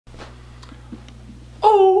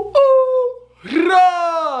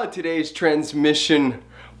Today's transmission,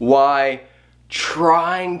 why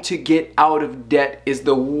trying to get out of debt is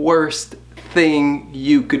the worst thing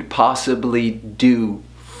you could possibly do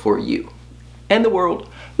for you and the world.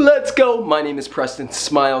 Let's go. My name is Preston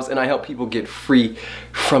Smiles, and I help people get free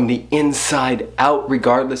from the inside out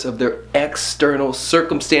regardless of their external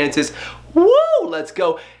circumstances. Woo! Let's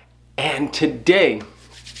go. And today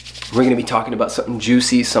we're going to be talking about something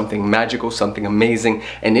juicy, something magical, something amazing,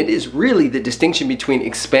 and it is really the distinction between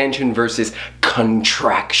expansion versus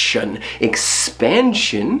contraction.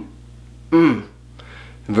 Expansion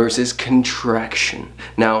versus contraction.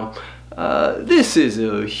 Now, this is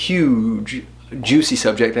a huge, juicy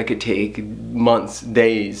subject that could take months,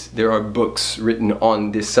 days. There are books written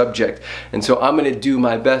on this subject, and so I'm going to do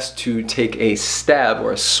my best to take a stab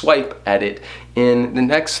or a swipe at it in the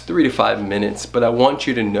next 3 to 5 minutes, but I want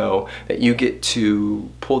you to know that you get to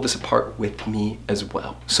pull this apart with me as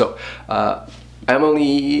well. So I'm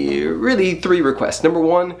only really 3 requests. Number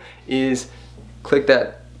 1 is click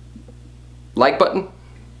that like button,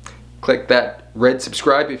 click that red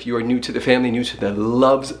subscribe if you are new to the family, new to the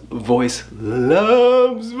Love's Voice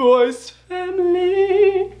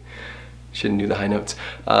family. Shouldn't do the high notes.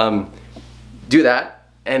 Do that,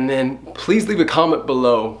 and then please leave a comment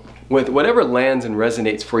below with whatever lands and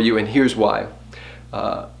resonates for you, and here's why.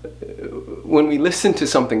 When we listen to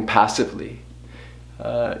something passively,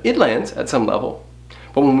 it lands at some level,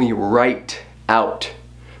 but when we write out,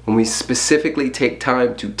 when we specifically take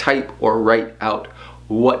time to type or write out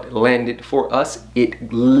what landed for us,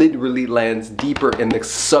 it literally lands deeper in the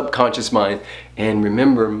subconscious mind. And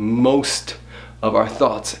remember, most of our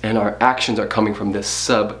thoughts and our actions are coming from the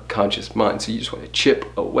subconscious mind. So you just want to chip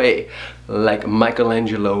away like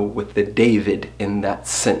Michelangelo with the David in that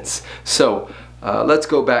sense. So let's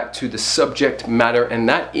go back to the subject matter, and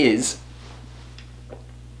that is,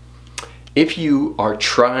 if you are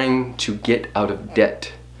trying to get out of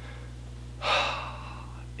debt,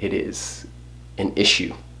 it is an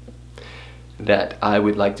issue that I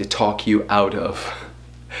would like to talk you out of,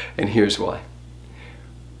 and here's why.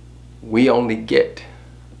 We only get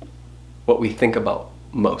what we think about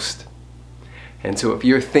most. And so if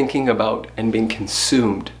you're thinking about and being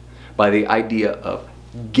consumed by the idea of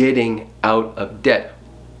getting out of debt,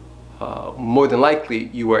 more than likely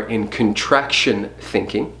you are in contraction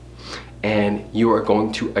thinking, and you are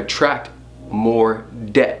going to attract more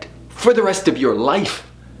debt for the rest of your life,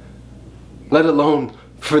 let alone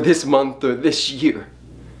for this month or this year.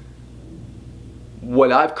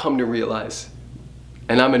 What I've come to realize,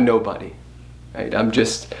 and I'm a nobody, right? I'm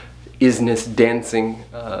just isness dancing,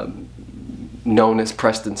 known as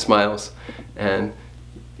Preston Smiles. And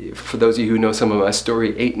for those of you who know some of my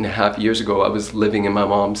story, 8.5 years ago, I was living in my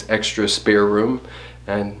mom's extra spare room,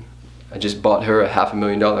 and I just bought her a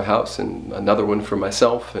 $500,000 house and another one for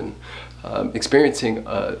myself, and experiencing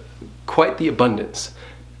quite the abundance.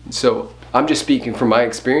 So I'm just speaking from my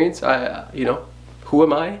experience. Who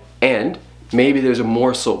am I? And maybe there's a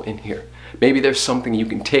morsel in here. Maybe there's something you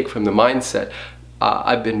can take from the mindset.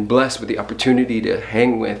 I've been blessed with the opportunity to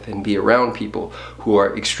hang with and be around people who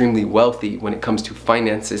are extremely wealthy when it comes to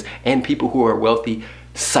finances, and people who are wealthy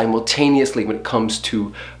simultaneously when it comes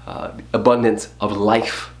to abundance of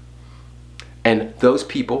life. And those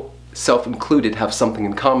people, self-included, have something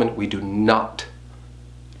in common. We do not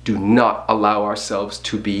allow ourselves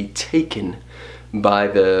to be taken by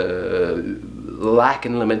the lack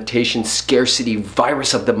and limitation, scarcity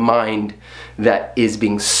virus of the mind that is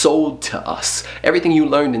being sold to us. Everything you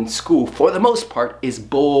learned in school, for the most part, is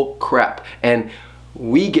bull crap. And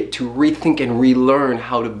we get to rethink and relearn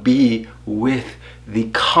how to be with the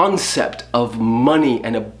concept of money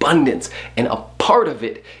and abundance. And a part of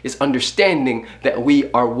it is understanding that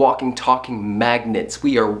we are walking, talking magnets.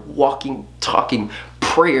 We are walking, talking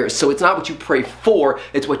prayers. So it's not what you pray for,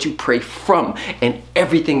 it's what you pray from, and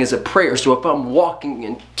everything is a prayer. So if I'm walking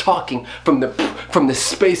and talking from the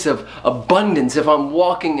space of abundance, if I'm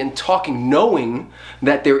walking and talking knowing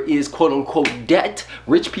that there is quote unquote debt,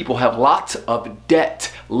 rich people have lots of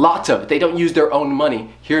debt, lots of it. They don't use their own money.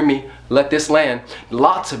 Hear me, let this land.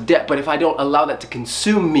 Lots of debt, but if I don't allow that to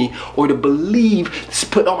consume me or to believe,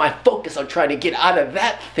 just put all my focus on trying to get out of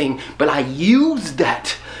that thing, but I use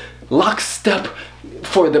that lockstep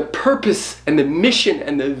for the purpose and the mission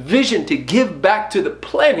and the vision to give back to the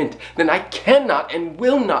planet, then I cannot and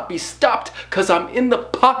will not be stopped, because I'm in the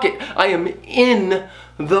pocket. I am in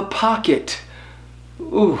the pocket.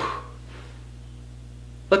 Ooh.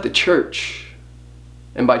 Let the church,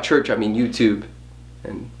 and by church I mean YouTube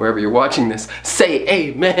and wherever you're watching this, say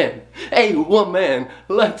amen. Hey woman,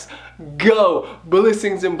 let's go.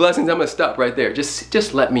 Blessings and blessings. I'm gonna stop right there.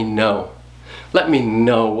 Just let me know. Let me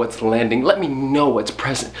know what's landing. Let me know what's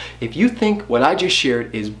present. If you think what I just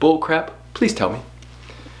shared is bullcrap, please tell me.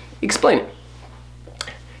 Explain it.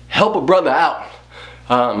 Help a brother out.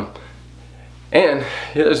 And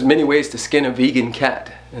there's many ways to skin a vegan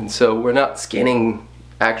cat. And so we're not skinning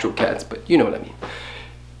actual cats, but you know what I mean.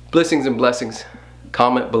 Blessings and blessings.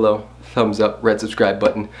 Comment below. Thumbs up. Red subscribe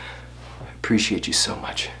button. I appreciate you so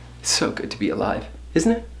much. It's so good to be alive.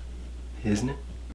 Isn't it? Isn't it?